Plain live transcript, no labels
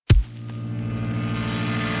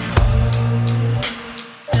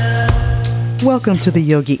Welcome to the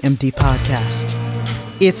Yogi MD podcast.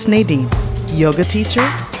 It's Nadine, yoga teacher,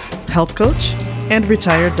 health coach, and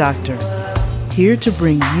retired doctor, here to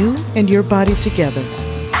bring you and your body together,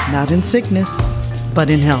 not in sickness, but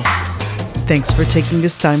in health. Thanks for taking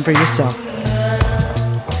this time for yourself.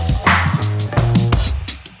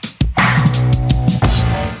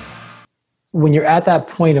 When you're at that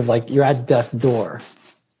point of like, you're at death's door,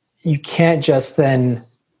 you can't just then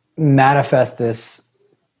manifest this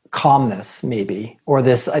calmness maybe, or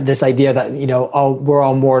this idea that, oh, we're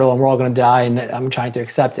all mortal and we're all going to die and I'm trying to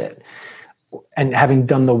accept it. And having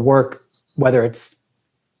done the work, whether it's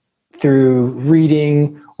through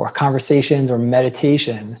reading or conversations or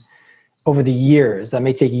meditation over the years, that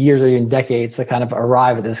may take years or even decades to kind of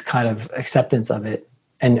arrive at this kind of acceptance of it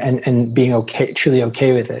and being okay, truly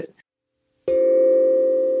okay with it.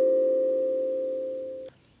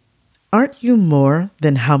 Aren't you more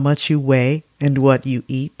than how much you weigh and what you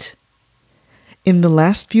eat? In the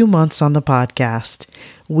last few months on the podcast,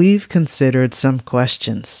 we've considered some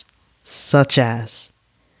questions, such as,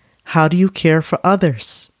 how do you care for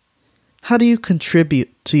others? How do you contribute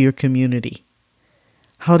to your community?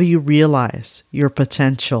 How do you realize your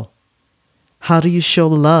potential? How do you show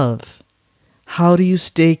love? How do you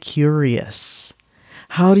stay curious?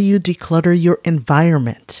 How do you declutter your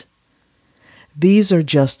environment? These are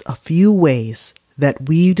just a few ways that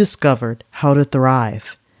we've discovered how to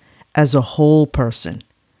thrive as a whole person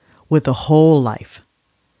with a whole life.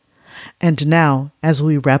 And now, as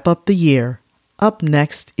we wrap up the year, up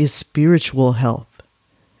next is spiritual health.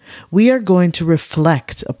 We are going to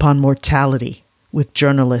reflect upon mortality with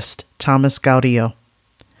journalist Thomas Gaudio,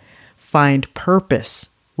 find purpose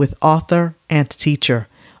with author and teacher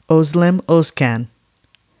Özlem Özkan,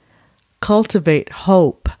 cultivate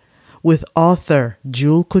hope with author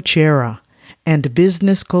Jewel Kuchera and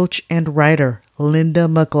business coach and writer Linda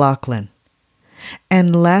McLaughlin.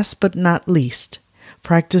 And last but not least,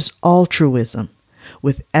 practice altruism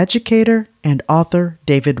with educator and author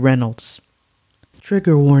David Reynolds.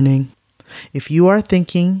 Trigger warning. If you are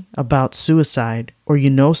thinking about suicide or you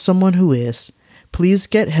know someone who is, please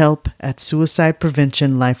get help at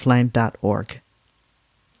suicidepreventionlifeline.org.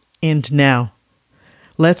 And now,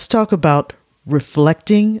 let's talk about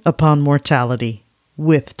reflecting upon mortality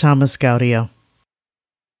with Thomas Gaudio.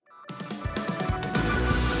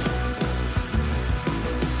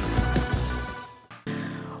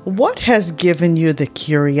 What has given you the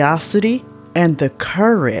curiosity and the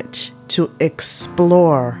courage to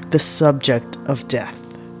explore the subject of death?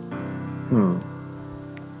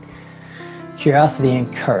 Curiosity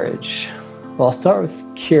and courage. Well, I'll start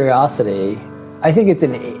with curiosity. I think it's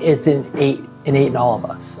innate in all of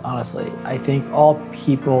us, honestly. I think all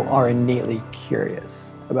people are innately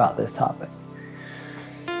curious about this topic.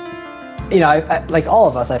 I, like all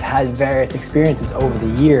of us, I've had various experiences over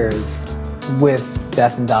the years with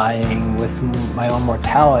death and dying, with my own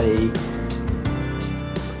mortality,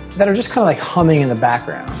 that are just kind of like humming in the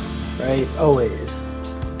background, right? Always.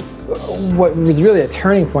 What was really a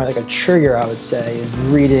turning point, like a trigger, I would say, is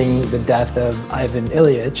reading The Death of Ivan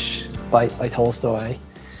Ilyich by Tolstoy,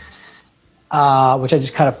 which I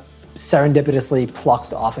just kind of serendipitously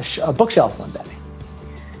plucked off a bookshelf one day.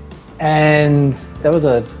 And that was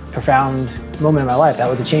a profound moment in my life. That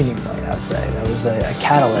was a changing point, I would say. That was a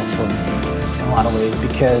catalyst for me in a lot of ways,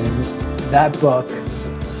 because that book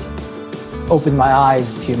opened my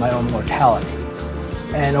eyes to my own mortality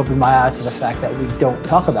and opened my eyes to the fact that we don't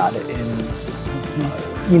talk about it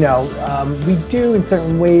we do in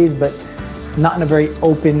certain ways, but not in a very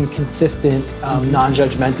open, consistent,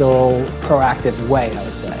 non-judgmental, proactive way, I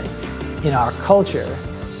would say, in our culture.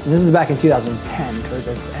 And this is back in 2010, towards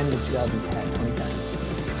the end of 2010,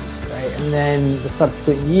 right? And then the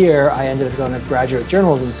subsequent year, I ended up going to graduate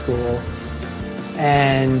journalism school,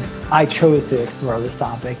 and I chose to explore this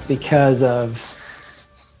topic because of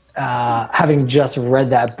having just read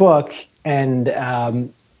that book and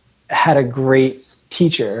had a great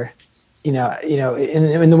teacher, in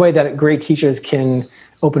the way that great teachers can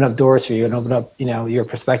open up doors for you and open up, your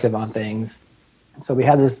perspective on things. So we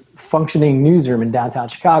had this functioning newsroom in downtown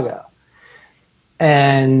Chicago,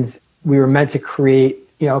 and we were meant to create,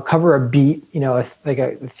 cover a beat, like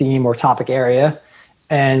a theme or topic area.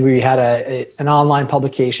 And we had an online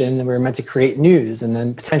publication, and we were meant to create news and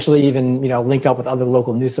then potentially even, link up with other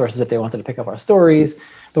local news sources if they wanted to pick up our stories.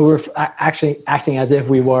 But we were actually acting as if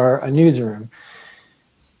we were a newsroom.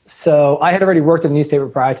 So I had already worked in a newspaper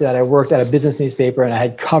prior to that. I worked at a business newspaper, and I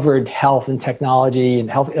had covered health and technology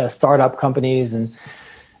and health startup companies and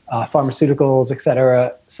pharmaceuticals, et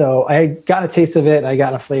cetera. So I had gotten a taste of it, and I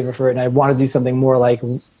got a flavor for it, and I wanted to do something more like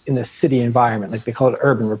in the city environment, like they call it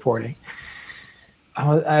urban reporting.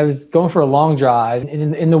 I was going for a long drive,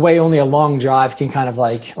 and in the way only a long drive can kind of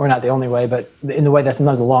like, or not the only way, but in the way that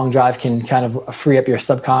sometimes a long drive can kind of free up your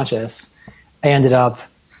subconscious. I ended up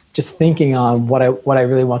just thinking on what I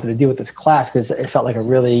really wanted to do with this class, because it felt like a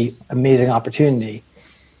really amazing opportunity.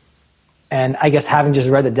 And I guess having just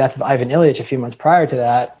read The Death of Ivan Ilyich a few months prior to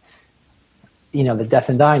that, the death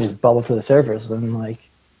and dying just bubbled to the surface. And like,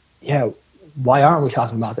 yeah, why aren't we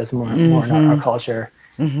talking about this more in our culture?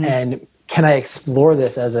 Mm-hmm. And can I explore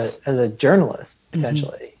this as a journalist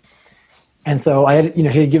potentially? Mm-hmm. And so I had, he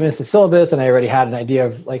had given us a syllabus, and I already had an idea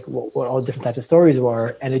of like what all the different types of stories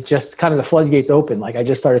were. And it just kind of, the floodgates open. Like I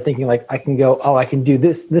just started thinking like, I can go, I can do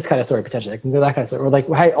this kind of story potentially. I can go that kind of story. Or like,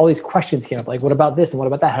 all these questions came up. Like, what about this? And what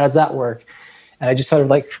about that? How does that work? And I just started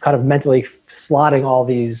like kind of mentally slotting all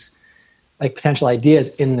these like potential ideas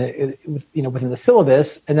within the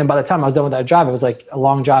syllabus. And then by the time I was done with that drive, it was like a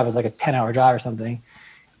long drive. It was like a 10-hour drive or something.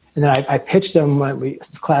 And then I pitched him when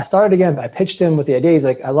class started again. I pitched him with the idea. He's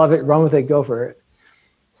like, I love it. Run with it. Go for it.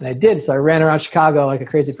 And I did. So I ran around Chicago like a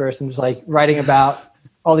crazy person, just like writing about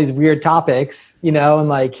all these weird topics, and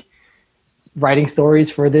like writing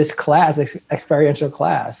stories for this class, experiential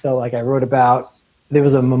class. So like I wrote about, there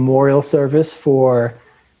was a memorial service for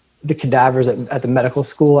the cadavers at the medical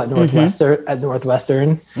school at Northwestern. Mm-hmm. At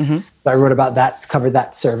Northwestern. Mm-hmm. So I wrote about that, covered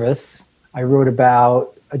that service. I wrote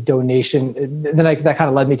about a donation. Then that kind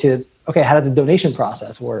of led me to, okay, how does the donation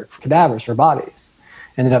process work for cadavers, for bodies?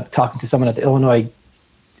 Ended up talking to someone at the Illinois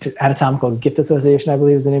Anatomical Gift Association, I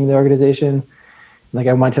believe is the name of the organization. Like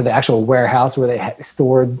I went to the actual warehouse where they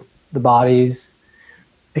stored the bodies.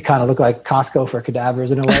 It kind of looked like Costco for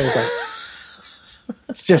cadavers in a way. It was like,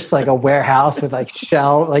 it's just like a warehouse with like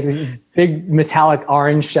these big metallic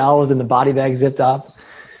orange shells and the body bag zipped up.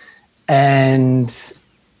 And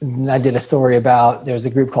I did a story about, there's a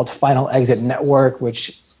group called Final Exit Network,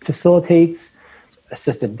 which facilitates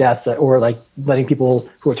assisted deaths or like letting people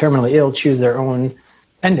who are terminally ill choose their own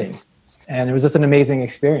ending. And it was just an amazing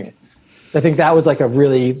experience. So I think that was like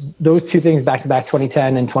those two things back to back,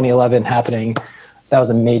 2010 and 2011 happening. That was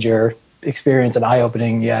a major experience and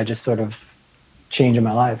eye-opening. Yeah, just sort of change in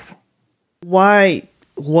my life. Why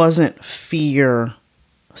wasn't fear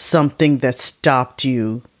something that stopped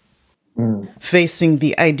you facing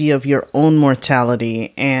the idea of your own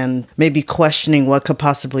mortality and maybe questioning what could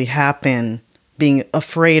possibly happen, being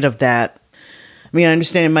afraid of that? I mean, I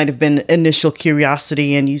understand it might have been initial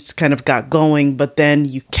curiosity and you kind of got going, but then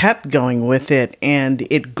you kept going with it and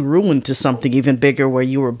it grew into something even bigger where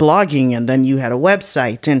you were blogging and then you had a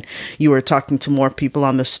website and you were talking to more people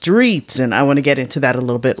on the streets. And I want to get into that a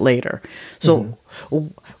little bit later. So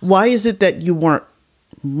why is it that you weren't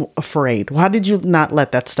afraid? Why did you not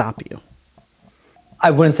let that stop you?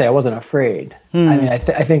 I wouldn't say I wasn't afraid. I mean, I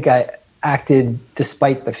think I acted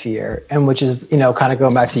despite the fear, and which is, kind of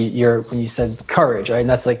going back to when you said courage, right? And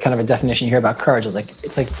that's like kind of a definition you hear about courage.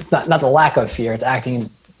 It's not the lack of fear, it's acting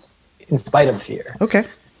in spite of fear. Okay.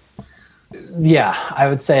 Yeah, I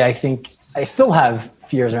would say I think I still have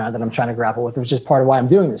fears around that I'm trying to grapple with, which is part of why I'm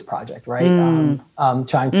doing this project, right?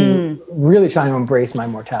 Trying to embrace my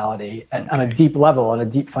mortality on a deep level, on a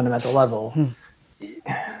deep fundamental level.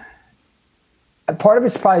 Part of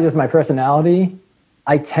it's probably just my personality.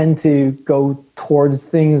 I tend to go towards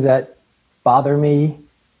things that bother me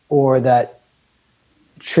or that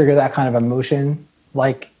trigger that kind of emotion.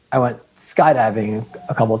 Like I went skydiving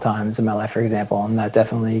a couple of times in my life, for example, and that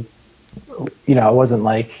definitely, I wasn't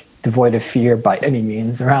like devoid of fear by any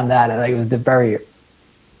means around that. It was very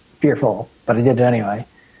fearful, but I did it anyway.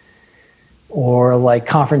 Or like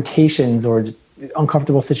confrontations or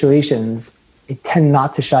uncomfortable situations, I tend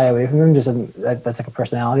not to shy away from them. That's like a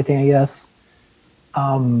personality thing, I guess.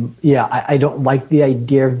 I don't like the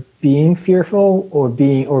idea of being fearful or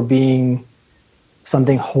being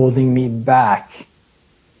something holding me back.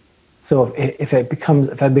 So if I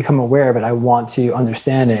become aware of it, I want to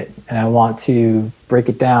understand it and I want to break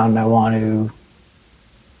it down. And I want to,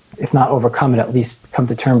 if not overcome it, at least come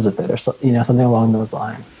to terms with it or something along those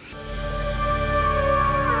lines.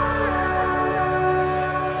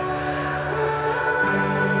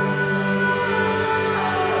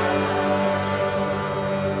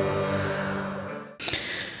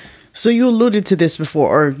 So you alluded to this before,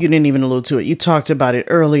 or you didn't even allude to it. You talked about it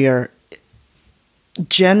earlier.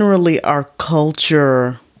 Generally, our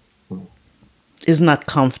culture is not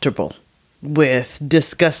comfortable with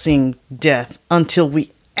discussing death until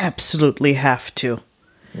we absolutely have to.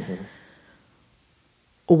 Mm-hmm.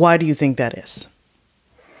 Why do you think that is?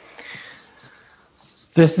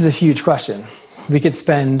 This is a huge question. We could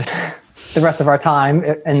spend the rest of our time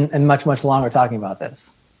and much, much longer talking about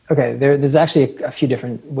this. Okay, there's actually a few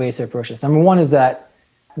different ways to approach this. Number one is that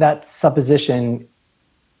supposition,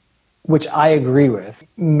 which I agree with,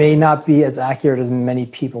 may not be as accurate as many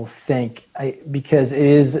people think, because it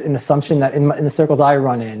is an assumption that in the circles I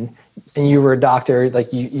run in, and you were a doctor,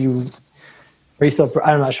 like you are you still,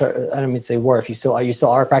 I'm not sure, I don't mean to say were, if are you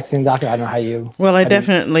still a practicing doctor? I don't know how you. Well,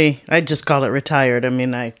 I just call it retired. I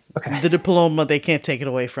mean, Okay. The diploma, they can't take it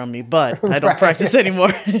away from me, but I don't Right. practice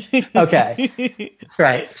anymore. Okay.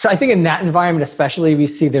 Right. So I think in that environment, especially, we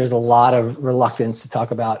see there's a lot of reluctance to talk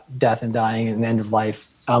about death and dying and the end of life,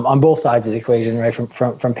 on both sides of the equation, right?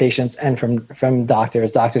 From patients and from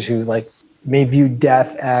doctors who like may view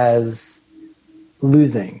death as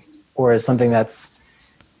losing or as something that's,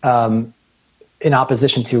 in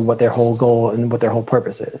opposition to what their whole goal and what their whole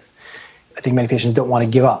purpose is. I think many patients don't want to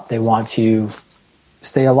give up. They want to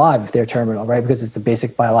stay alive if they're terminal, right? Because it's a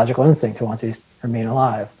basic biological instinct to want to remain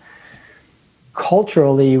alive.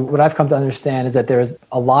 Culturally, what I've come to understand is that there's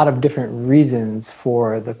a lot of different reasons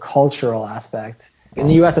for the cultural aspect in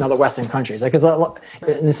the US and other Western countries. Like, 'cause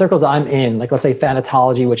in the circles I'm in, like let's say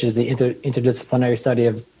thanatology, which is the interdisciplinary study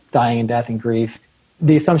of dying and death and grief,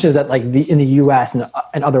 the assumption is that like in the US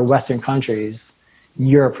and other Western countries,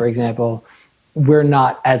 Europe, for example, we're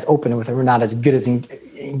not as open with it. We're not as good as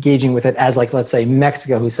engaging with it as, like, let's say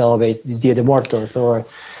Mexico, who celebrates the Dia de Muertos, or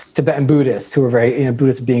Tibetan Buddhists, who are very,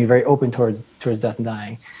 Buddhists being very open towards death and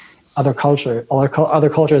dying. Other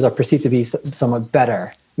cultures are perceived to be somewhat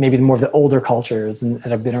better. Maybe more of the older cultures that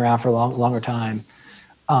have been around for a longer time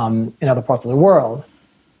in other parts of the world.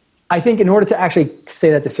 I think in order to actually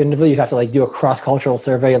say that definitively, you'd have to like do a cross-cultural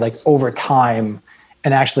survey like over time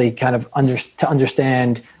and actually kind of to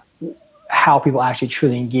understand how people actually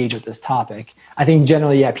truly engage with this topic. I think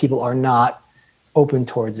generally, yeah, people are not open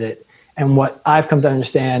towards it. And what I've come to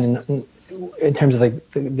understand in terms of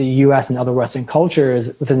like the US and other Western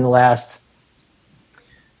cultures within the last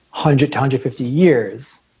 100 to 150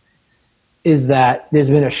 years is that there's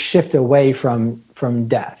been a shift away from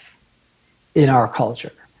death in our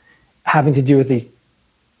culture, having to do with these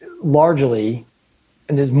largely,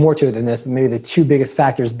 and there's more to it than this, but maybe the two biggest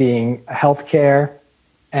factors being healthcare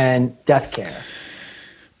and death care.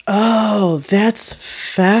 Oh, that's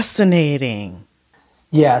fascinating.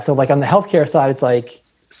 Yeah, so like on the healthcare side, it's like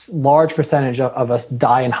large percentage of us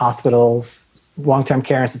die in hospitals, long-term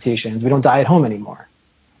care institutions. We don't die at home anymore.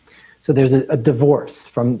 So there's a divorce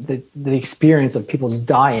from the experience of people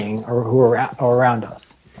dying or who are around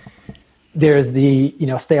us. There's the,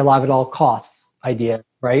 stay alive at all costs idea,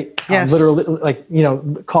 right? Yes. Literally,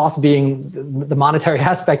 like, cost being the monetary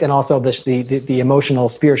aspect, and also the emotional,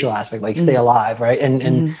 spiritual aspect, like stay alive, right?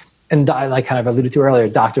 And die, like kind of alluded to earlier,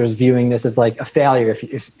 doctors viewing this as like a failure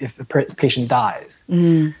if a patient dies.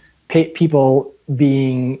 People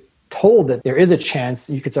being told that there is a chance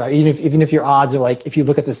you could survive, even if your odds are like, if you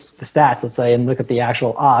look at the stats, let's say, and look at the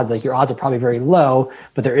actual odds, like your odds are probably very low,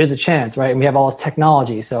 but there is a chance, right? And we have all this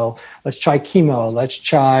technology, so let's try chemo, let's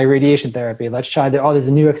try radiation therapy, let's try there's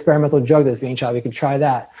a new experimental drug that's being tried, we could try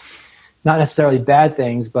that. Not necessarily bad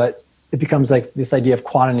things, but it becomes like this idea of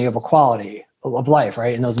quantity over quality of life,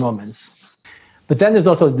 right, in those moments. But then there's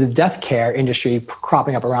also the death care industry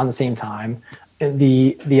cropping up around the same time.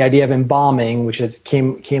 The idea of embalming, which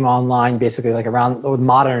came online basically like around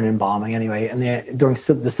modern embalming anyway, and during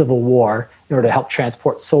the Civil War, in order to help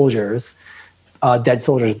transport soldiers, dead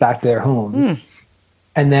soldiers, back to their homes.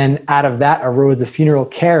 And then out of that arose the funeral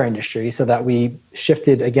care industry, so that we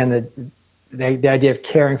shifted again the idea of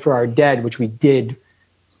caring for our dead, which we did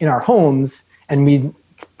in our homes, and we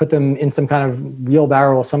put them in some kind of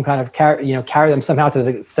wheelbarrow, some kind of carry them somehow to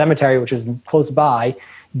the cemetery, which is close by,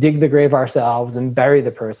 dig the grave ourselves and bury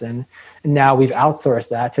the person. And now we've outsourced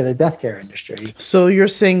that to the death care industry. So you're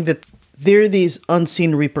saying that there are these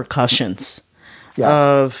unseen repercussions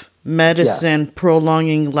of medicine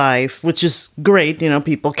prolonging life, which is great.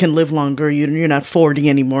 People can live longer. You're not 40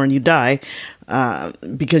 anymore and you die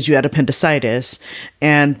because you had appendicitis.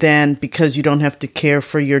 And then because you don't have to care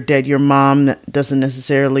for your dead, your mom doesn't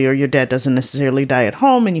necessarily, or your dad doesn't necessarily die at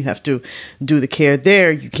home, and you have to do the care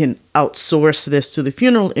there. You can outsource this to the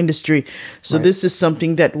funeral industry. So this is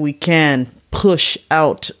something that we can push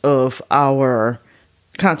out of our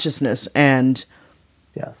consciousness and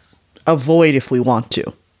avoid if we want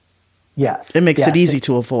to. Yes. It makes it easy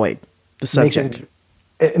to avoid the subject.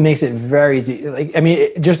 It makes it very easy. Like, I mean,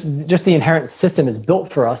 just the inherent system is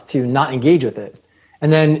built for us to not engage with it.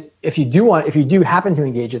 And then if you do happen to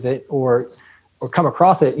engage with it or come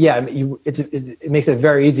across it, it makes it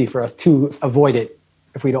very easy for us to avoid it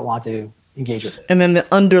if we don't want to engage with it. And then the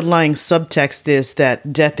underlying subtext is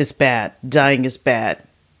that death is bad, dying is bad.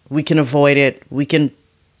 We can avoid it. We can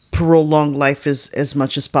prolong life as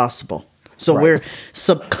much as possible. So Right. we're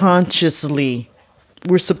subconsciously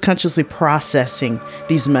processing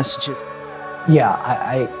these messages.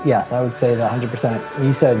 Yeah, yes, I would say that 100%.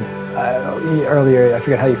 You said earlier, I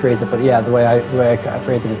forget how you phrased it, but yeah, the way I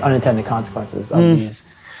phrased it is unintended consequences of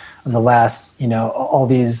of the last, all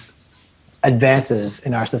these advances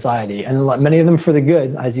in our society, and many of them for the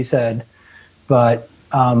good, as you said, but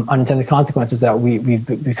unintended consequences that we've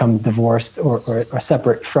become divorced or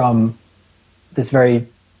separate from this very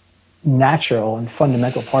natural and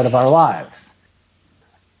fundamental part of our lives.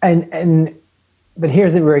 But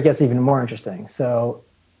here's where it gets even more interesting. So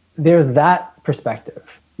there's that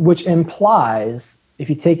perspective, which implies, if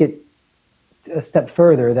you take it a step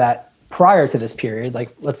further, that prior to this period,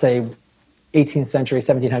 like let's say 18th century,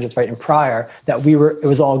 1700s, right, and prior, that it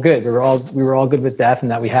was all good. We were all good with death,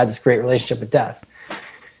 and that we had this great relationship with death.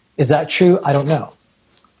 Is that true? I don't know.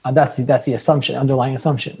 That's the assumption, underlying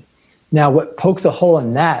assumption. Now, what pokes a hole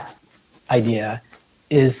in that idea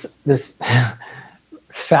is this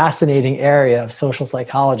fascinating area of social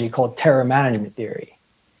psychology called terror management theory.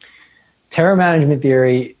 Terror management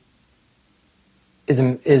theory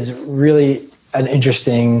is really an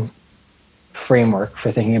interesting framework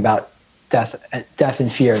for thinking about death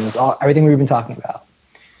and fear, and everything we've been talking about.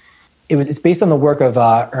 It's based on the work of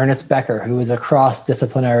Ernest Becker, who was a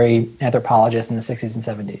cross-disciplinary anthropologist in the 60s and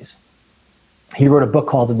 70s. He wrote a book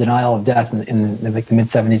called The Denial of Death in like the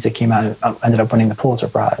mid-70s. It came out and ended up winning the Pulitzer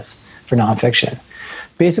Prize for nonfiction.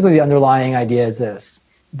 Basically, the underlying idea is this,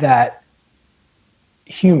 that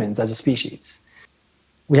humans as a species,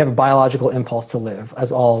 we have a biological impulse to live,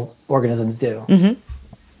 as all organisms do. Mm-hmm.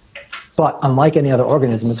 But unlike any other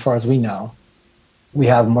organism, as far as we know, we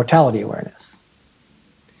have mortality awareness.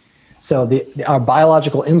 So our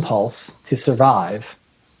biological impulse to survive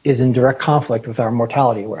is in direct conflict with our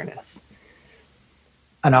mortality awareness.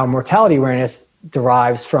 And our mortality awareness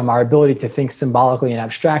derives from our ability to think symbolically and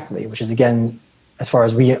abstractly, which is, again, as far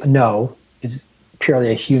as we know, is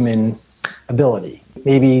purely a human ability.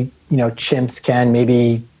 Maybe, chimps can,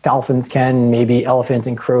 maybe dolphins can, maybe elephants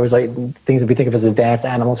and crows, like things that we think of as advanced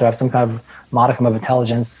animals who have some kind of modicum of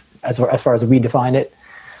intelligence as far as we define it.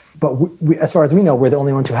 But as far as we know, we're the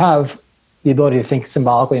only ones who have the ability to think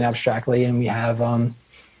symbolically and abstractly, and we have a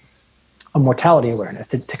mortality awareness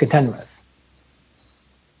to contend with.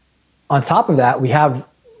 On top of that,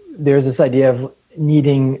 there's this idea of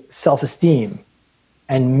needing self-esteem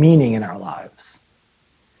and meaning in our lives.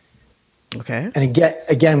 Okay. And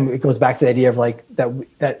again, it goes back to the idea of like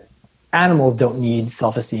that animals don't need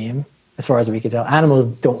self-esteem, as far as we can tell. Animals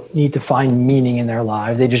don't need to find meaning in their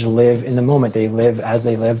lives. They just live in the moment. They live as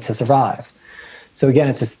they live to survive. So again,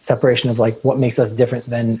 it's a separation of like what makes us different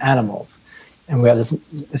than animals. And we have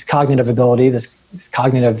this cognitive ability, this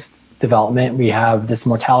cognitive development. We have this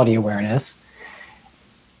mortality awareness.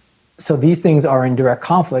 So these things are in direct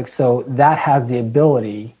conflict. So that has the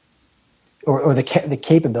ability or the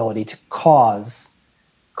capability to cause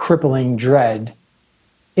crippling dread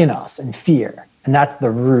in us and fear. And that's the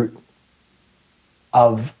root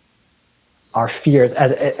of our fears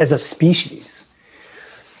as a species.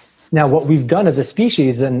 Now, what we've done as a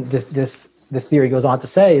species, and this theory goes on to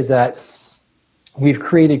say, is that we've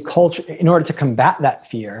created culture in order to combat that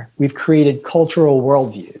fear. We've created cultural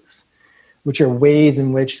worldviews, which are ways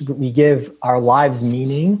in which we give our lives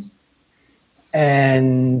meaning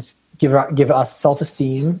and give us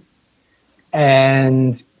self-esteem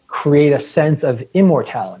and create a sense of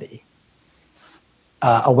immortality,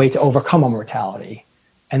 a way to overcome immortality.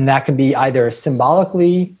 And that can be either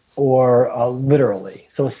symbolically or literally.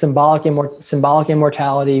 So symbolic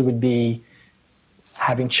immortality would be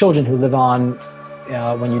having children who live on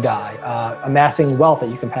when you die, amassing wealth that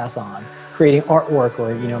you can pass on, creating artwork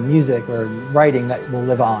or music or writing that will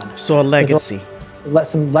live on. So a legacy.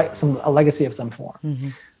 A legacy of some form. Mm-hmm.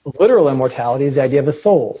 Literal immortality is the idea of a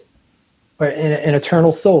soul, or an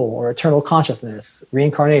eternal soul, or eternal consciousness,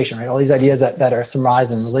 reincarnation, right? All these ideas that are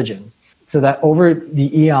summarized in religion. So that over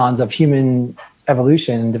the eons of human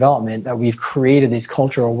evolution and development, that we've created these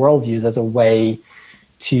cultural worldviews as a way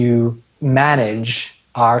to manage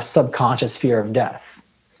our subconscious fear of death.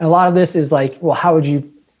 And a lot of this is like, well,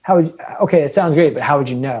 okay, it sounds great, but how would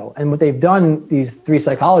you know? And what they've done, these three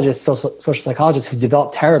psychologists, social psychologists who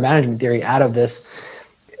developed terror management theory out of this,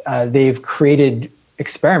 they've created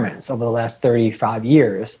experiments over the last 35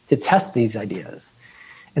 years to test these ideas.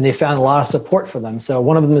 And they found a lot of support for them. So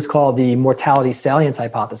one of them is called the mortality salience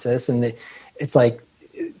hypothesis. And it's like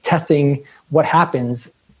testing what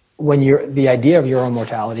happens when the idea of your own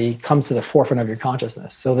mortality comes to the forefront of your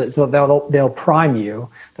consciousness. So they'll prime you,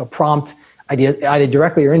 they'll prompt ideas, either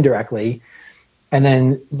directly or indirectly, And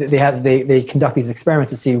then they conduct these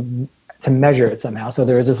experiments to measure it somehow. So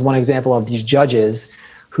there was this one example of these judges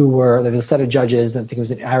there was a set of judges, I think it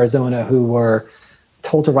was in Arizona, who were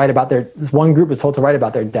told to write about this one group was told to write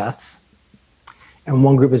about their deaths, and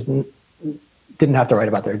one group didn't have to write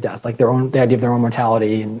about their death, like the idea of their own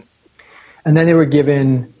mortality. And then they were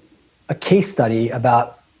given a case study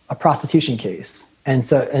about a prostitution case. And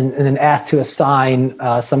then asked to assign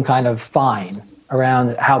some kind of fine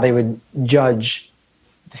around how they would judge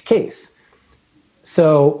this case.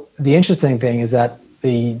 So the interesting thing is that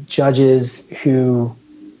the judges who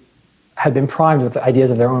had been primed with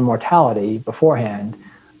ideas of their own mortality beforehand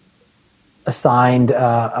assigned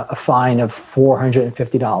a fine of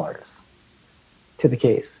 $450 to the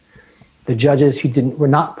case. The judges who were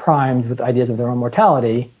not primed with ideas of their own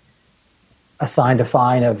mortality assigned a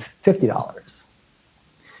fine of $50.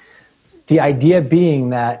 The idea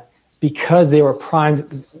being that because they were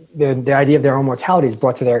primed, the idea of their own mortality is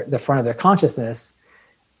brought to the front of their consciousness,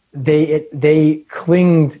 they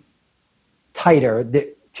clinged tighter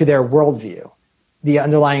to their worldview. The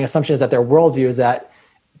underlying assumption is that their worldview is that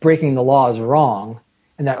breaking the law is wrong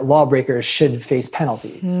and that lawbreakers should face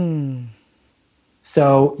penalties.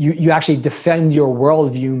 So you actually defend your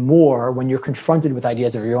worldview more when you're confronted with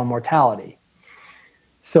ideas of your own mortality.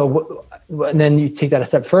 So, and then you take that a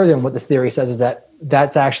step further, and what this theory says is that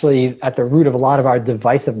that's actually at the root of a lot of our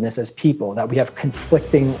divisiveness as people, that we have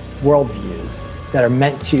conflicting worldviews that are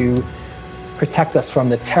meant to protect us from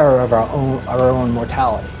the terror of our own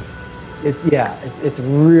mortality. It's a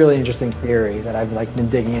really interesting theory that I've been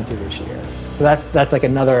digging into this year. So that's like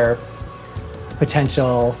another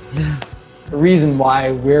potential reason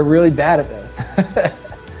why we're really bad at this.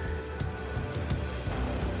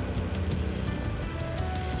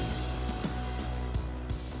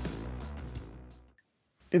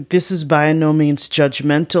 This is by no means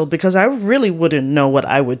judgmental, because I really wouldn't know what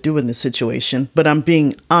I would do in this situation. But I'm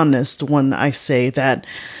being honest when I say that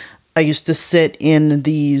I used to sit in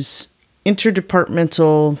these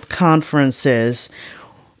interdepartmental conferences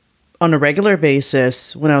on a regular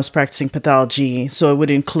basis when I was practicing pathology. So it would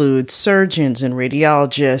include surgeons and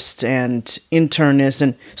radiologists and internists,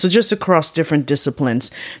 and so just across different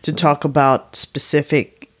disciplines to talk about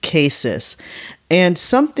specific cases. And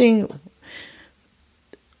something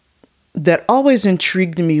that always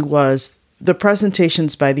intrigued me was the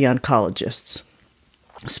presentations by the oncologists,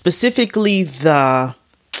 specifically and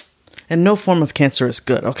no form of cancer is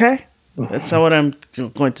good, okay? That's not what I'm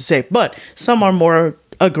going to say, but some are more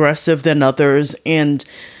aggressive than others and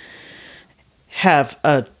have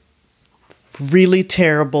a really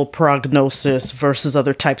terrible prognosis versus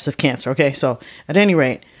other types of cancer, okay? So at any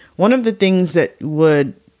rate, one of the things that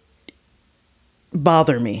would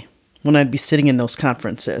bother me when I'd be sitting in those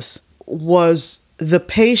conferences was the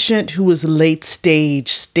patient who was late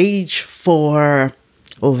stage 4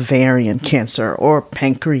 ovarian cancer or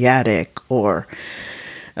pancreatic or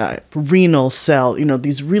renal cell,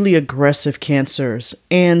 these really aggressive cancers.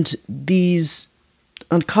 And these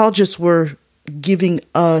oncologists were giving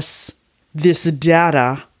us this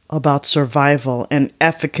data about survival and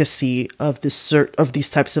efficacy of these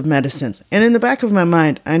types of medicines. And in the back of my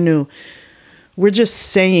mind, I knew, we're just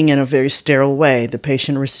saying in a very sterile way, the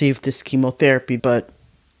patient received this chemotherapy, but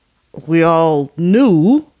we all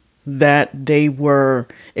knew that they were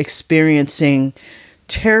experiencing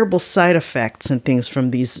terrible side effects and things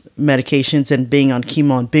from these medications and being on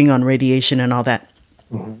chemo and being on radiation and all that.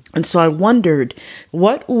 Mm-hmm. And so I wondered,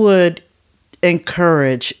 what would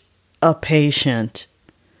encourage a patient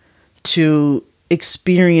to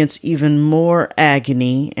experience even more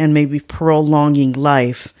agony and maybe prolonging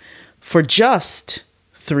life for just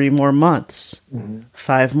 3 more months,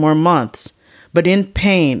 5 more months, but in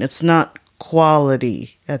pain? It's not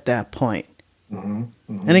quality at that point. And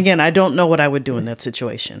again, I don't know what I would do in that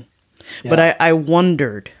situation, but I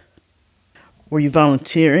wondered, were you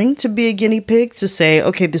volunteering to be a guinea pig to say,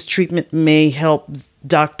 okay, this treatment may help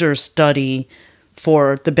doctors study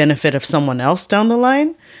for the benefit of someone else down the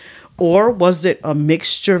line? Or was it a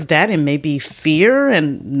mixture of that and maybe fear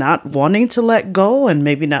and not wanting to let go and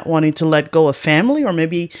maybe not wanting to let go of family, or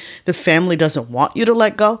maybe the family doesn't want you to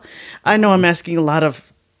let go? I know I'm asking a lot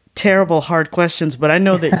of terrible, hard questions, but I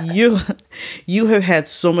know that you have had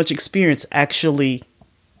so much experience actually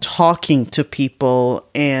talking to people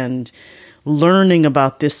and learning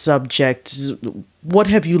about this subject. What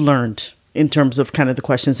have you learned in terms of kind of the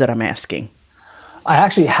questions that I'm asking? I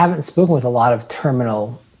actually haven't spoken with a lot of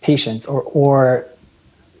terminal patients or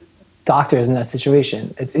doctors in that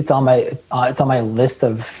situation. It's on my list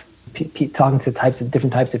of talking to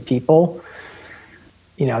different types of people.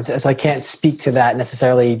 So I can't speak to that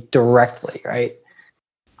necessarily directly, right?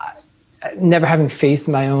 never having faced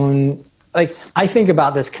my own, like, I think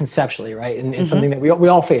about this conceptually, right? And it's something that we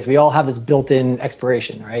all face. We all have this built-in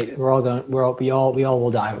expiration, right? We all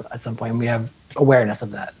will die at some point, and we have awareness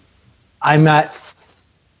of that. I'm at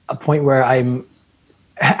a point where I'm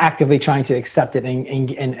actively trying to accept it and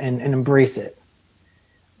embrace it.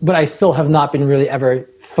 But I still have not been really ever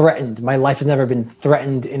threatened. My life has never been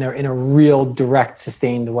threatened in a real, direct,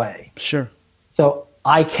 sustained way. Sure. So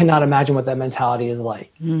I cannot imagine what that mentality is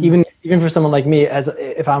like. Even for someone like me, as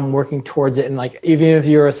if I'm working towards it, and like, even if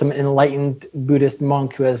you're some enlightened Buddhist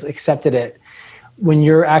monk who has accepted it, when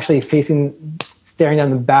you're actually staring down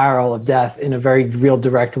the barrel of death in a very real,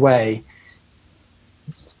 direct way,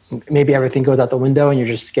 maybe everything goes out the window and you're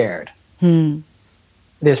just scared.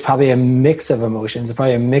 There's probably a mix of emotions,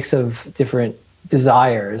 probably a mix of different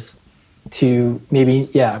desires to maybe,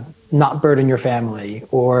 not burden your family,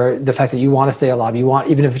 or the fact that you want to stay alive. You want,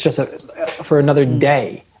 even if it's just for another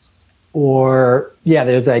day, or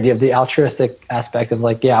there's the idea of the altruistic aspect of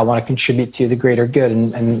like, I want to contribute to the greater good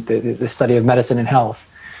and the study of medicine and health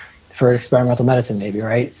for experimental medicine, maybe,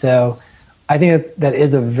 right? So I think that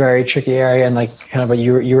is a very tricky area, and like kind of what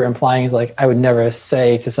you were implying is like, I would never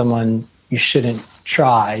say to someone you shouldn't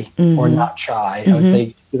try or not try. I would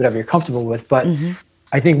say do whatever you're comfortable with. But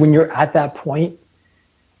I think when you're at that point,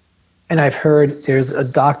 and I've heard there's a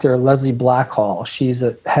Dr. Leslie Blackhall. She's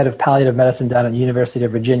a head of palliative medicine down at the University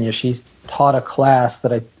of Virginia. She's taught a class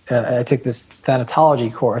that I took this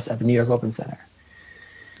thanatology course at the New York Open Center.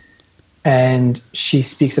 And she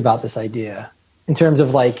speaks about this idea in terms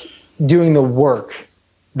of like doing the work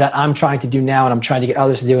that I'm trying to do now, and I'm trying to get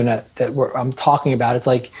others to do, and that I'm talking about. It's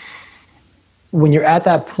like when you're at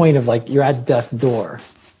that point of like, you're at death's door,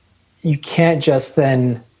 you can't just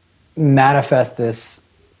then manifest this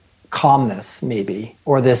calmness, maybe,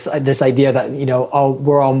 or this idea that,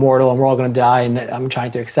 we're all mortal and we're all going to die, and I'm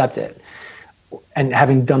trying to accept it. And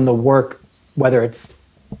having done the work, whether it's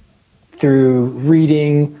through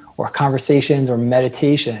reading or conversations or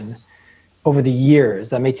meditation over the years,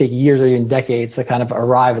 that may take years or even decades to kind of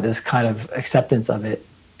arrive at this kind of acceptance of it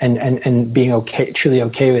and being okay, truly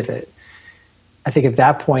okay with it. I think at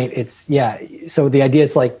that point it's, so the idea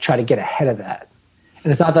is like, try to get ahead of that. And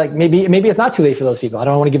it's not like, maybe it's not too late for those people. I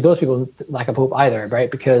don't want to give those people lack of hope either, right?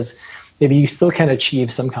 Because maybe you still can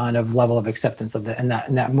achieve some kind of level of acceptance of that in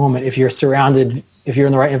that moment. If you're surrounded, if you're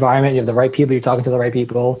in the right environment, you have the right people, you're talking to the right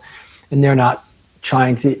people, and they're not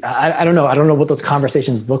trying to, I don't know what those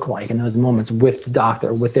conversations look like in those moments with the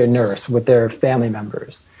doctor, with their nurse, with their family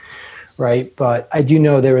members, right? But I do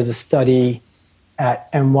know there was a study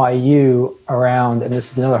at NYU around, and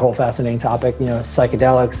this is another whole fascinating topic,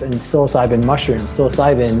 psychedelics and psilocybin mushrooms.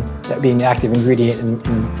 Psilocybin, that being the active ingredient in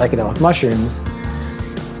psychedelic mushrooms,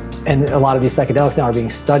 and a lot of these psychedelics now are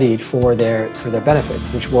being studied for their benefits,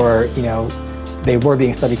 which were, they were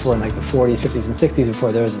being studied for in like the 40s, 50s, and 60s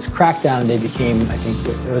before there was this crackdown. They became, I think,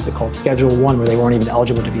 what was it called, Schedule 1, where they weren't even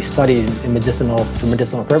eligible to be studied for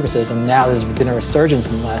medicinal purposes. And now there's been a resurgence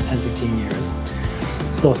in the last 10, 15 years.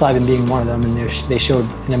 Psilocybin being one of them, and they showed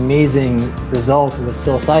an amazing result with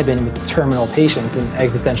psilocybin with terminal patients in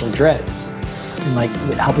existential dread, and like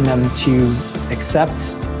helping them to accept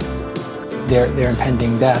their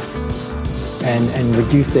impending death and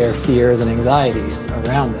reduce their fears and anxieties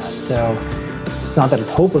around that. So it's not that it's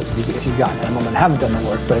hopeless if you've gotten to that moment and haven't done the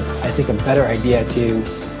work, but it's, I think, a better idea to.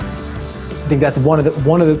 I think that's one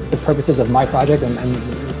of the purposes of my project, and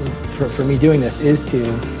for me doing this is to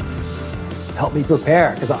help me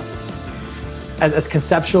prepare, because as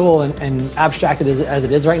conceptual and abstracted as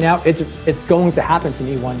it is right now, it's going to happen to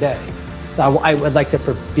me one day. So I would like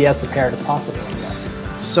to be as prepared as possible.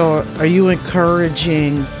 So are you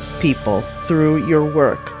encouraging people through your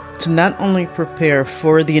work to not only prepare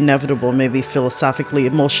for the inevitable, maybe philosophically,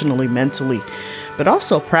 emotionally, mentally, but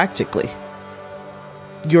also practically,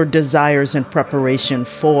 your desires in preparation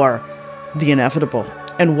for the inevitable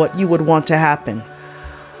and what you would want to happen?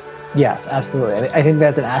 Yes, absolutely. I think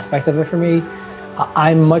that's an aspect of it for me.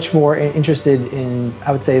 I'm much more interested in,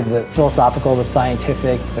 I would say, the philosophical, the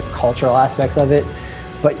scientific, the cultural aspects of it,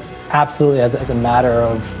 but absolutely as a matter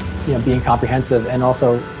of being comprehensive, and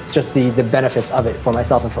also just the benefits of it for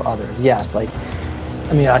myself and for others. Yes,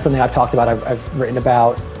 that's something I've talked about, I've written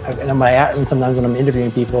about, and sometimes when I'm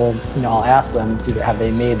interviewing people, I'll ask them, have they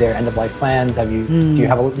made their end of life plans? Do you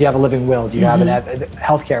have a living will? Do you have a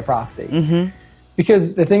healthcare proxy? Mm-hmm.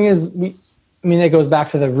 Because the thing is, that goes back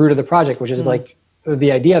to the root of the project, which is like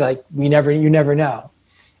the idea that you never know.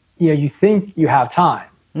 You think you have time,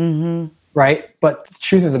 right? But the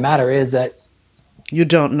truth of the matter is that you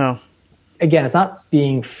don't know. Again, it's not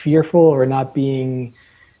being fearful or not being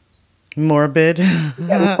Morbid.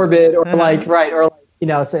 morbid, or like, right, or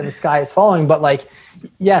like, saying the sky is falling. But like,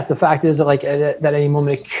 yes, the fact is that like that any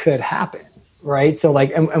moment it could happen, right? So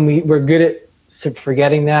like, and we're good at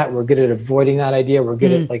forgetting that. We're good at avoiding that idea. We're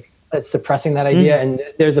good at suppressing that idea. And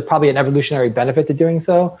there's probably an evolutionary benefit to doing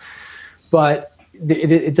so. But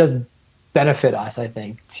it does benefit us, I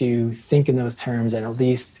think, to think in those terms and at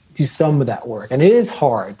least do some of that work. And it is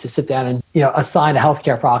hard to sit down and assign a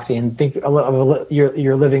healthcare proxy and think of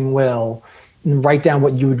your living will and write down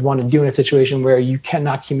what you would want to do in a situation where you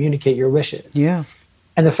cannot communicate your wishes. Yeah.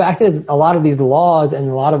 And the fact is, a lot of these laws and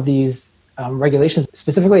a lot of these regulations,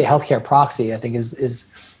 specifically a healthcare proxy, I think is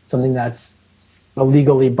something that's a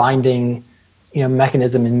legally binding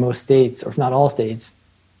mechanism in most states, or if not all states.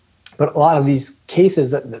 But a lot of these cases,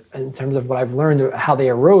 that, in terms of what I've learned, how they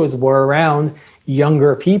arose, were around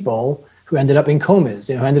younger people who ended up in comas,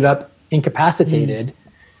 who ended up incapacitated,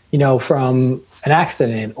 from an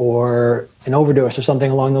accident or an overdose or something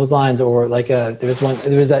along those lines. Or like there was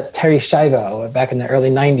that Terry Schiavo back in the early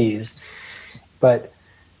 90s. But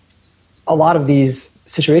a lot of these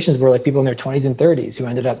situations were like people in their 20s and 30s who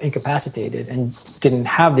ended up incapacitated and didn't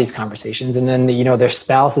have these conversations. And then their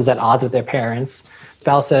spouse is at odds with their parents.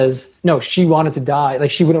 Spouse says, no, she wanted to die.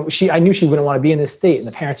 Like I knew she wouldn't want to be in this state. And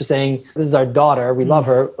the parents are saying, this is our daughter. We love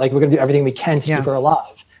her. Like, we're going to do everything we can to keep her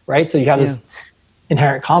alive. Right. So you have this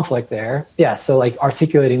inherent conflict there. Yeah. So like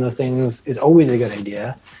articulating those things is always a good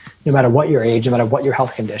idea, no matter what your age, no matter what your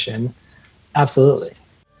health condition. Absolutely.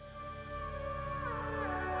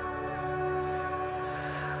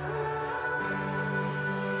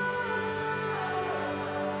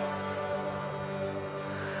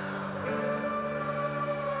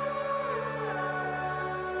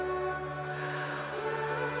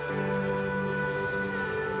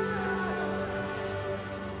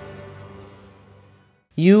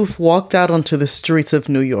 You've walked out onto the streets of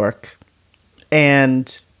New York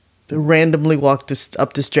and randomly walked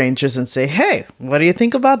up to strangers and say, hey, what do you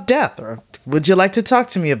think about death? Or would you like to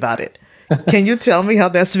talk to me about it? Can you tell me how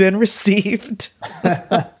that's been received?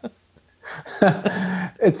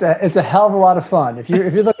 It's a hell of a lot of fun. If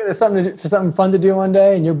you're looking for something fun to do one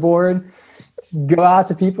day and you're bored, just go out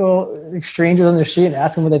to people, strangers on the street, and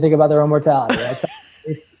ask them what they think about their own mortality.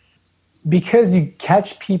 It's because you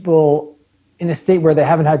catch people in a state where they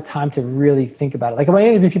haven't had time to really think about it. Like, when I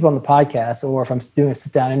interview people on the podcast, or if I'm doing a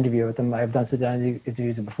sit-down interview with them, I've done sit-down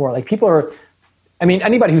interviews before. Like, people are,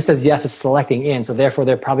 anybody who says yes is selecting in, so therefore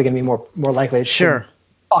they're probably going to be more likely to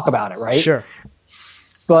talk about it, right? Sure.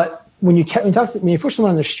 But when you push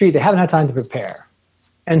someone on the street, they haven't had time to prepare,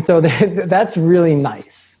 and so that's really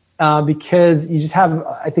nice because you just have,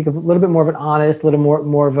 I think, a little bit more of an honest, a little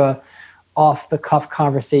more of a off-the-cuff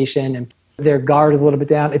conversation, and their guard is a little bit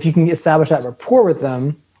down. If you can establish that rapport with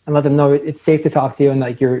them and let them know it's safe to talk to you and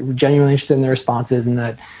like you're genuinely interested in their responses, and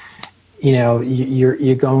that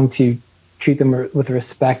you're going to treat them with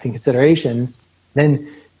respect and consideration,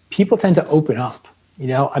 then people tend to open up.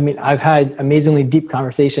 I've had amazingly deep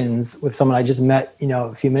conversations with someone I just met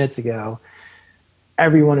a few minutes ago.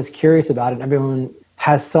 Everyone is curious about it. Everyone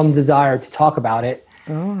has some desire to talk about it,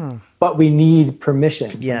 but we need permission.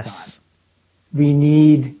 Yes. Sometimes. We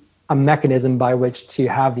need a mechanism by which to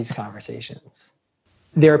have these conversations.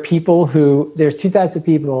 There are people there's two types of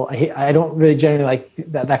people. I don't really generally like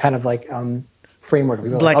that kind of like framework.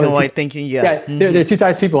 Black and white thinking, yeah. Mm-hmm. There are two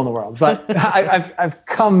types of people in the world, but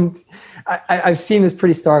I've seen this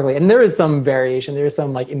pretty starkly, and there is some variation. There is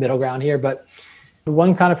some like middle ground here, but the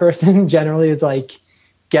one kind of person generally is like,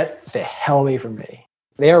 get the hell away from me.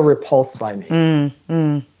 They are repulsed by me.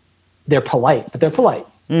 They're polite, but they're polite.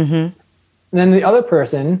 Mm-hmm. And then the other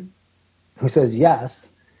person who says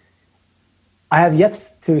yes, I have yet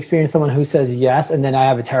to experience someone who says yes and then I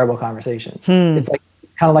have a terrible conversation. It's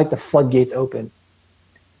kind of like the floodgates open.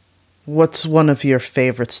 What's one of your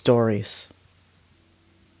favorite stories?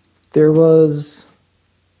 There was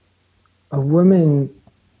a woman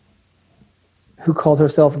who called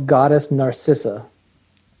herself Goddess Narcissa,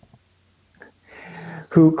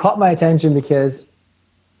 who caught my attention because,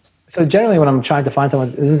 so generally when I'm trying to find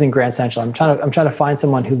someone, this is in Grand Central, I'm trying to find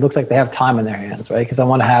someone who looks like they have time on their hands, right? Because I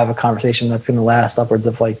want to have a conversation that's going to last upwards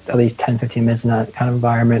of like at least 10, 15 minutes in that kind of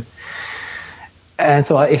environment. And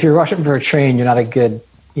so if you're rushing for a train, you're not a good,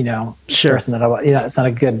 person it's not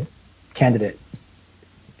a good candidate.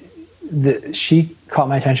 She caught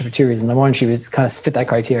my attention for two reasons. Number one, she was kind of fit that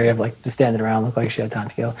criteria of like just standing around, looked like she had time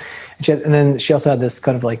to kill. And then she also had this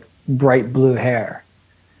kind of like bright blue hair.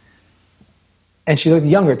 And she looked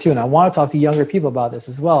younger too. And I want to talk to younger people about this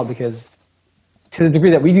as well, because to the degree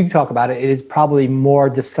that we do talk about it, it is probably more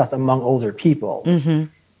discussed among older people. Mm-hmm.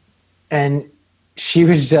 And she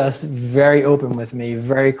was just very open with me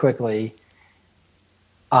very quickly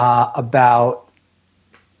about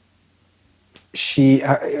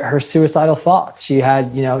her suicidal thoughts. She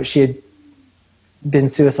had been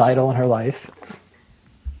suicidal in her life.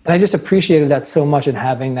 And I just appreciated that so much in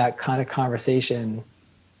having that kind of conversation,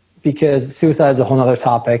 because suicide is a whole other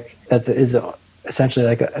topic that is essentially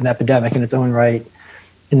like an epidemic in its own right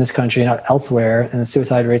in this country and elsewhere, and the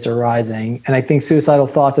suicide rates are rising. And I think suicidal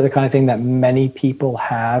thoughts are the kind of thing that many people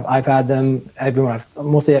have. I've had them.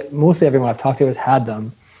 Mostly everyone I've talked to has had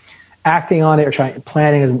them. Acting on it or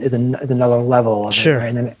planning is another level of Sure. it,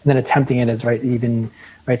 right? And then attempting it is right.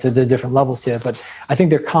 So there's different levels to it, but I think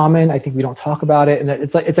they're common. I think we don't talk about it, and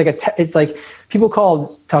it's like people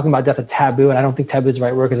call talking about death a taboo, and I don't think taboo is the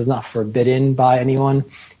right word because it's not forbidden by anyone,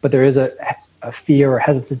 but there is a fear or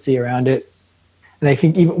hesitancy around it, and I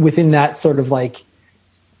think even within that sort of like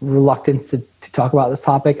reluctance to talk about this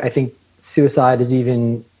topic, I think suicide is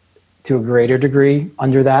even to a greater degree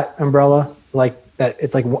under that umbrella, like that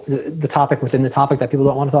it's like the topic within the topic that people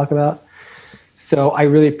don't want to talk about. So I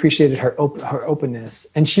really appreciated her openness,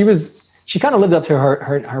 and she kind of lived up to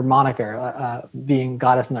her moniker, being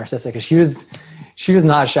goddess narcissistic. Because she was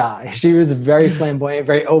not shy. She was very flamboyant,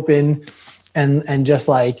 very open, and just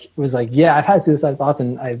like was like, yeah, I've had suicide thoughts,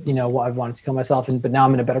 and I've wanted to kill myself, but now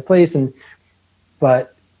I'm in a better place.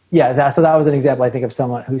 But yeah, so that was an example, I think, of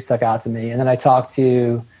someone who stuck out to me. And then I talked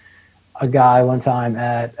to a guy one time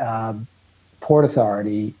at Port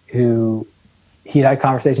Authority who he'd had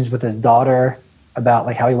conversations with his daughter about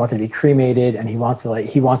like how he wanted to be cremated, and he wants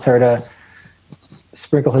her to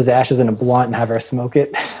sprinkle his ashes in a blunt and have her smoke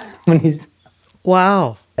it when he's.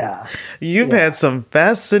 Wow. Yeah. You've had some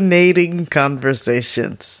fascinating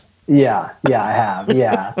conversations. Yeah, I have.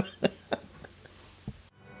 Yeah.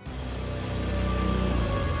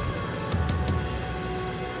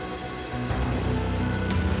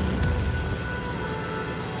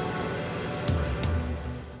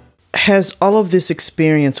 Has all of this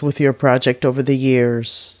experience with your project over the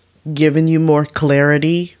years given you more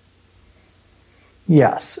clarity?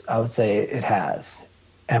 Yes, I would say it has.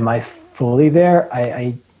 Am I fully there?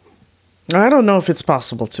 I don't know if it's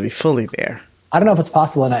possible to be fully there. I don't know if it's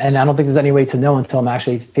possible, and I don't think there's any way to know until I'm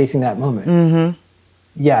actually facing that moment. Mm-hmm.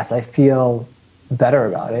 Yes, I feel better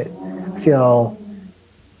about it. I feel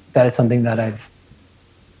that it's something that I've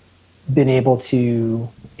been able to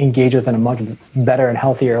engage with in a much better and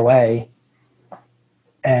healthier way.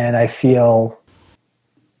 And I feel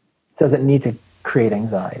it doesn't need to create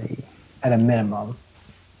anxiety at a minimum.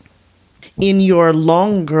 In your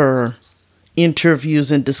longer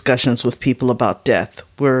interviews and discussions with people about death,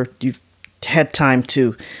 where you've had time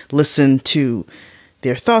to listen to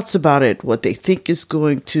their thoughts about it, what they think is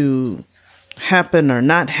going to happen or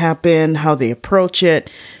not happen, how they approach it,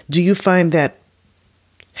 do you find that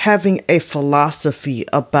having a philosophy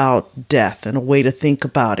about death and a way to think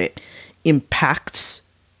about it impacts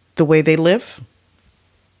the way they live?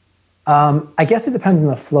 I guess it depends on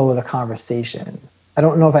the flow of the conversation. I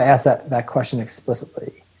don't know if I asked that question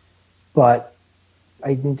explicitly, but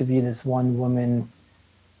I interviewed this one woman.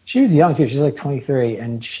 She was young too. She was like 23,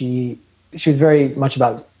 and she was very much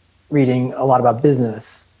about reading a lot about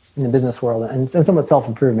business in the business world and somewhat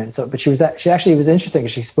self-improvement. So, but she actually was interesting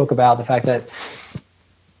because she spoke about the fact that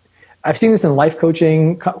I've seen this in life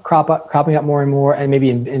coaching cropping up more and more, and maybe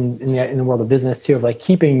in the world of business too, of like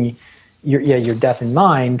keeping your death in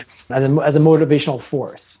mind as a motivational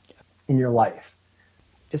force in your life.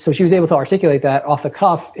 So she was able to articulate that off the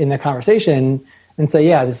cuff in the conversation and say,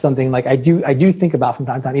 yeah, this is something like I do think about from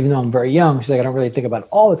time to time, even though I'm very young. She's like, I don't really think about it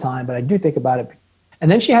all the time, but I do think about it. And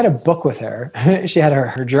then she had a book with her. She had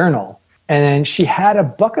her journal, and then she had a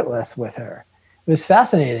bucket list with her. It was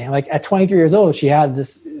fascinating. Like at 23 years old, she had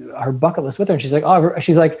her bucket list with her, and she's like,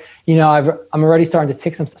 I'm already starting to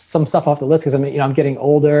tick some stuff off the list because I'm getting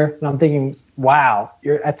older, and I'm thinking, wow,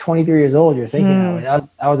 you're at 23 years old, you're thinking that way.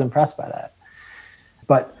 I was impressed by that.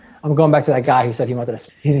 But I'm going back to that guy who said he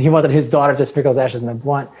wanted his daughter to sprinkle his ashes in a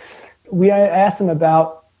blunt. I asked him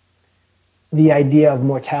about the idea of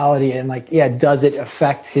mortality and does it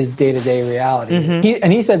affect his day-to-day reality?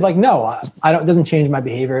 Mm-hmm. He said no, it doesn't change my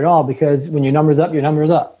behavior at all, because when your number's up, your number's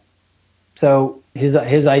up. So his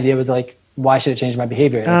idea was why should it change my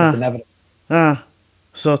behavior? It's inevitable.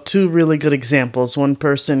 So two really good examples. One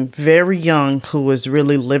person very young who was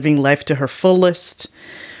really living life to her fullest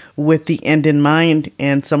with the end in mind,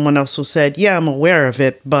 and someone else who said, yeah, I'm aware of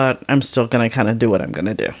it, but I'm still going to kind of do what I'm going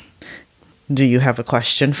to do. Do you have a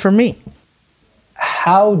question for me?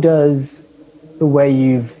 How does the way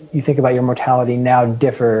you think about your mortality now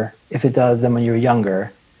differ, if it does, than when you were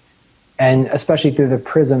younger? And especially through the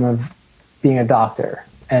prism of being a doctor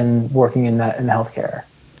and working in the healthcare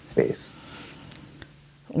space?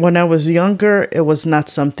 When I was younger, it was not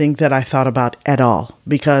something that I thought about at all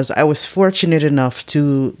because I was fortunate enough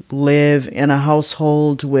to live in a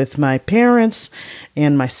household with my parents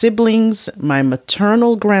and my siblings, my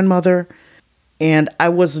maternal grandmother, and I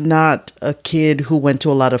was not a kid who went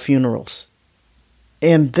to a lot of funerals.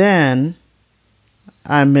 And then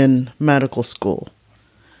I'm in medical school.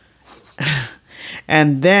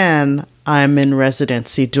 And then I'm in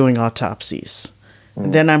residency doing autopsies.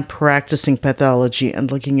 And then I'm practicing pathology and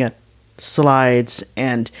looking at slides.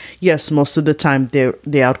 And yes, most of the time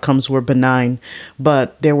the outcomes were benign,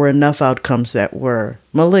 but there were enough outcomes that were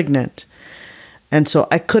malignant. And so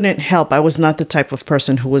I couldn't help. I was not the type of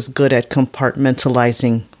person who was good at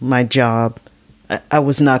compartmentalizing my job. I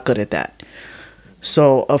was not good at that.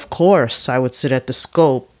 So, of course, I would sit at the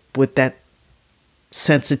scope with that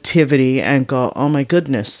sensitivity and go, oh my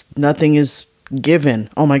goodness, nothing is given.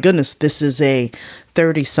 Oh my goodness, this is a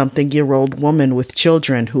 30-something-year-old woman with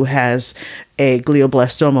children who has a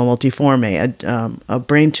glioblastoma multiforme, a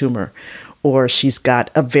brain tumor, or she's got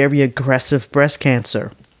a very aggressive breast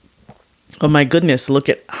cancer. Oh my goodness, look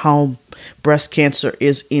at how breast cancer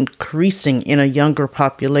is increasing in a younger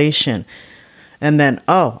population. And then,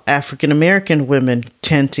 African American women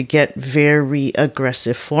tend to get very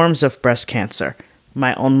aggressive forms of breast cancer.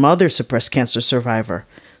 My own mother's a breast cancer survivor.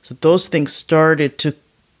 So those things started to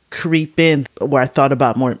creep in where I thought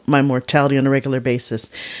about my mortality on a regular basis.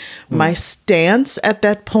 My stance at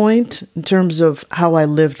that point, in terms of how I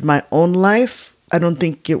lived my own life, I don't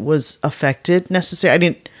think it was affected necessarily. I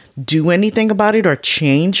didn't do anything about it or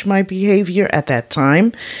change my behavior at that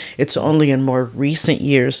time. It's only in more recent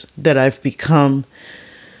years that I've become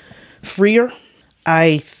freer.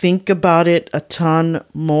 I think about it a ton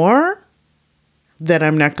more, that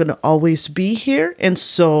I'm not going to always be here. And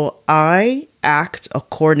so I act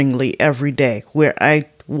accordingly every day, where I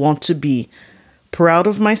want to be proud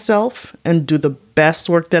of myself and do the best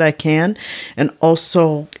work that I can, and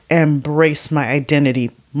also embrace my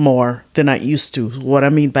identity more than I used to. What I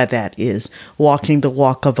mean by that is walking the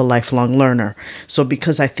walk of a lifelong learner. So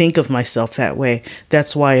because I think of myself that way,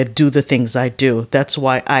 that's why I do the things I do. That's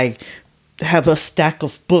why I have a stack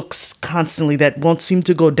of books constantly that won't seem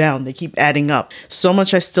to go down. They keep adding up. So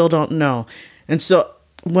much I still don't know. And so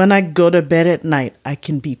when I go to bed at night, I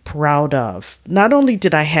can be proud of, not only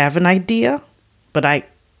did I have an idea, but I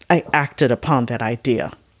acted upon that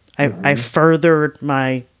idea. I furthered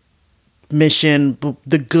my mission,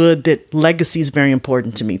 the good, that legacy is very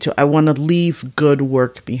important to me too. I want to leave good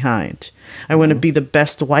work behind. I want to be the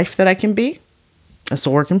best wife that I can be. That's a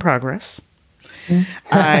work in progress.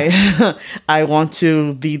 I want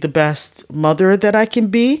to be the best mother that I can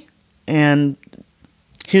be. And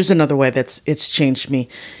here's another way it's changed me.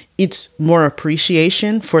 It's more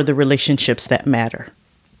appreciation for the relationships that matter.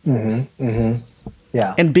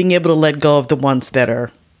 Yeah. And being able to let go of the ones that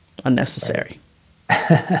are unnecessary.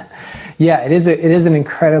 Right. Yeah, it is an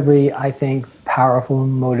incredibly, I think, powerful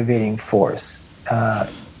and motivating force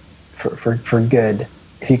for good.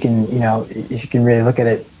 If you can really look at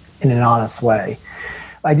it in an honest way.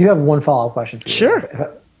 I do have one follow-up question for you.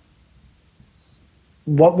 Sure.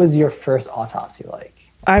 What was your first autopsy like?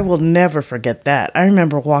 I will never forget that. I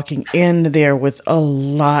remember walking in there with a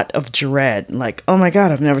lot of dread. Like, oh my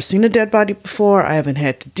God, I've never seen a dead body before. I haven't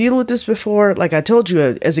had to deal with this before. Like I told you,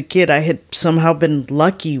 as a kid, I had somehow been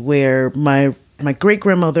lucky where my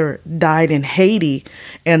great-grandmother died in Haiti,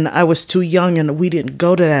 and I was too young and we didn't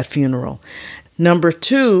go to that funeral. Number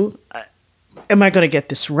two, am I going to get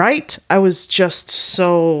this right? I was just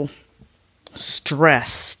so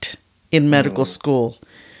stressed in medical school.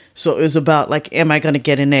 So it was about like, am I going to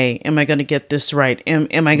get an A? Am I going to get this right?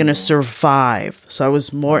 Am I going to survive? So I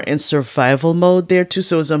was more in survival mode there too.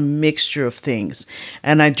 So it was a mixture of things,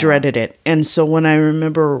 and I dreaded it. And so when I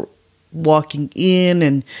remember walking in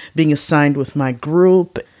and being assigned with my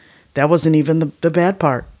group, that wasn't even the bad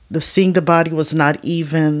part. Seeing the body was not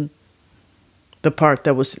even the part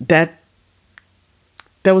that was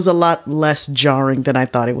a lot less jarring than I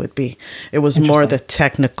thought it would be. It was more the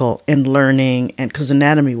technical and learning, and because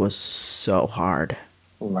anatomy was so hard.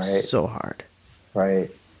 Right. So hard. Right.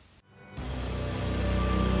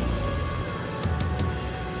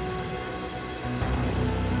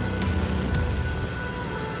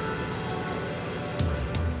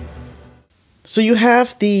 So you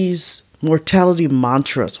have these mortality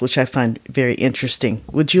mantras, which I find very interesting.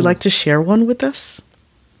 Would you like to share one with us?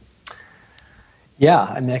 Yeah,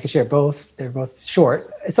 I mean, I can share both. They're both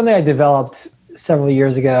short. It's something I developed several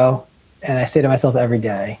years ago, and I say to myself every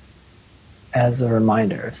day, as a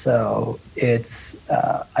reminder. So it's,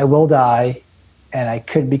 I will die and I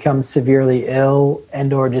could become severely ill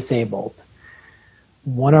and or disabled.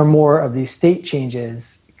 One or more of these state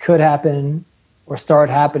changes could happen or start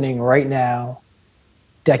happening right now,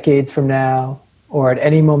 decades from now, or at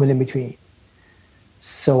any moment in between.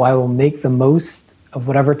 So I will make the most of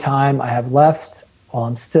whatever time I have left while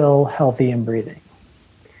I'm still healthy and breathing.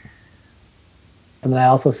 And then I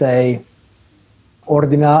also say,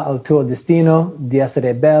 ordina al tuo destino di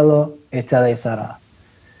essere bello e tale sarà.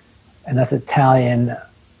 And that's Italian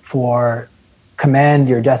for command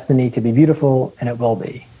your destiny to be beautiful, and it will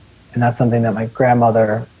be. And that's something that my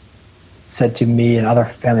grandmother said to me and other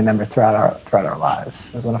family members throughout our lives.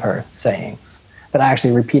 It was one of her sayings that I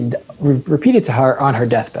actually repeated to her on her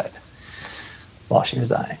deathbed while she was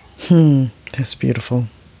dying. That's beautiful.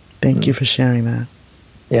 Thank you for sharing that.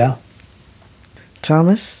 Yeah.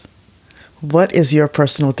 Thomas, what is your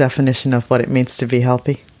personal definition of what it means to be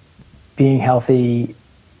healthy? Being healthy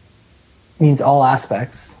means all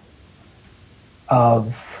aspects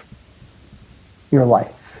of your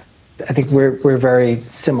life. I think we're very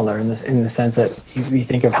similar in the sense that we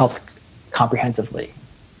think of health comprehensively.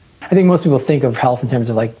 I think most people think of health in terms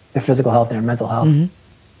of like their physical health and their mental health,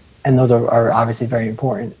 and those are obviously very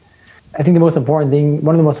important. I think one of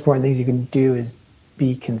the most important things you can do is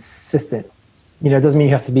be consistent. You know, it doesn't mean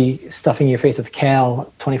you have to be stuffing your face with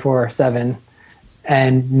kale 24/7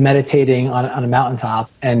 and meditating on a mountaintop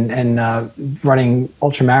and running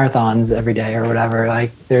ultra marathons every day or whatever.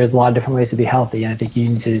 Like, there's a lot of different ways to be healthy, and I think you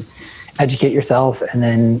need to educate yourself and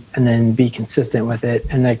then be consistent with it,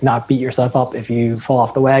 and like not beat yourself up if you fall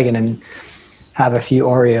off the wagon and have a few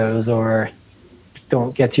Oreos or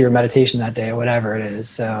don't get to your meditation that day or whatever it is.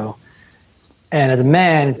 So, and as a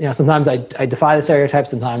man, you know, sometimes I defy the stereotype,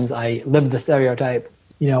 sometimes I live the stereotype,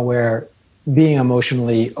 you know, where being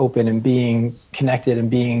emotionally open and being connected and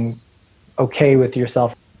being okay with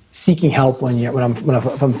yourself, seeking help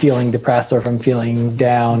if I'm feeling depressed or if I'm feeling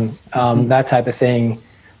down, that type of thing,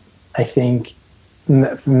 I think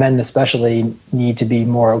men especially need to be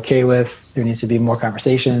more okay with. There needs to be more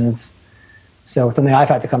conversations. So it's something I've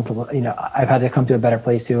had to come to a better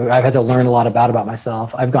place too. I've had to learn a lot about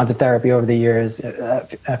myself. I've gone to therapy over the years,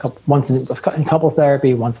 once in couples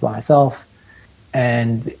therapy, once by myself,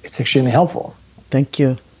 and it's extremely helpful. Thank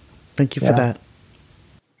you. Thank you for that.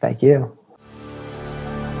 Thank you.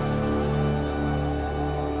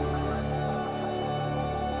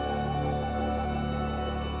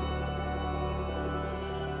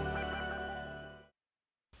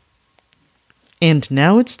 And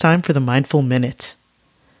now it's time for the Mindful Minute.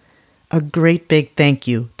 A great big thank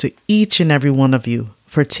you to each and every one of you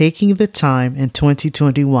for taking the time in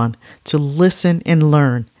 2021 to listen and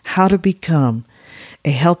learn how to become a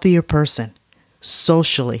healthier person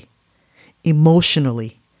socially,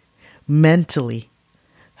 emotionally, mentally,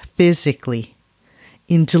 physically,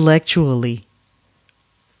 intellectually,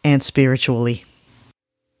 and spiritually.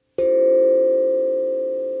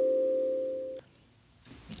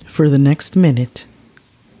 For the next minute,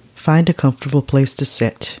 find a comfortable place to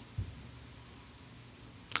sit.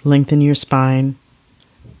 Lengthen your spine.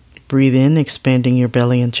 Breathe in, expanding your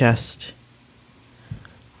belly and chest.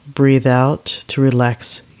 Breathe out to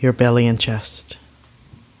relax your belly and chest.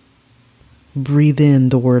 Breathe in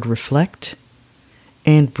the word reflect,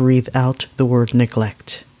 and breathe out the word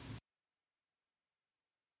neglect.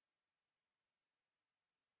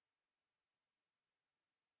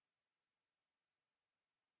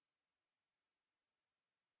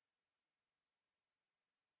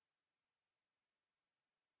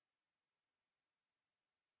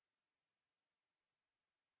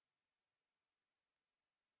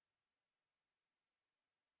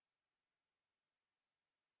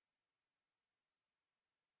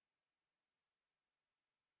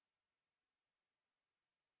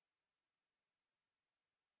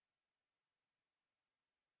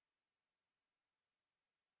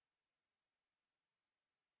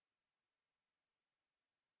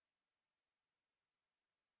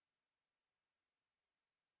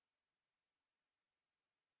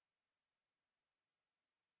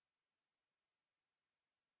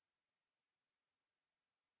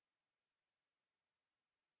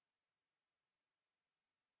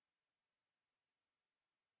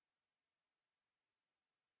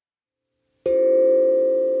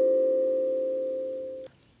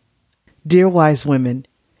 Dear wise women,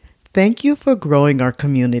 thank you for growing our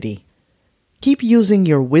community. Keep using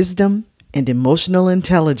your wisdom and emotional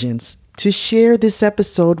intelligence to share this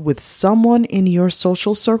episode with someone in your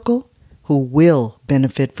social circle who will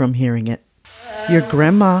benefit from hearing it. Your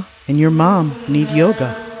grandma and your mom need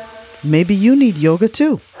yoga. Maybe you need yoga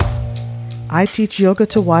too. I teach yoga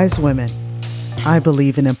to wise women. I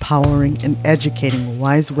believe in empowering and educating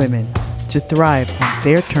wise women to thrive on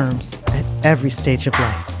their terms at every stage of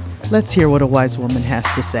life. Let's hear what a wise woman has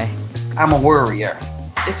to say. I'm a worrier.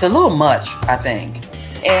 It's a little much, I think.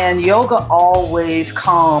 And yoga always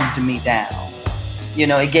calmed me down. You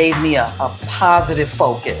know, it gave me a positive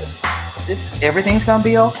focus. Everything's gonna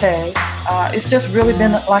be okay. It's just really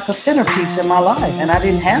been like a centerpiece in my life, and I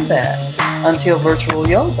didn't have that until virtual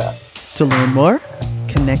yoga. To learn more,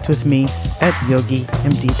 connect with me at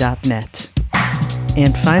yogimd.net.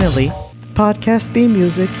 And finally, podcast theme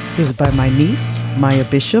music is by my niece, Maya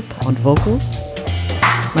Bishop, on vocals,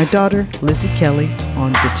 my daughter, Lizzie Kelly,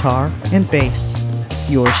 on guitar and bass,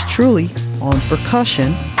 yours truly on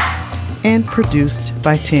percussion, and produced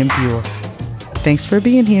by Tim Buer. Thanks for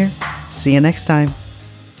being here. See you next time.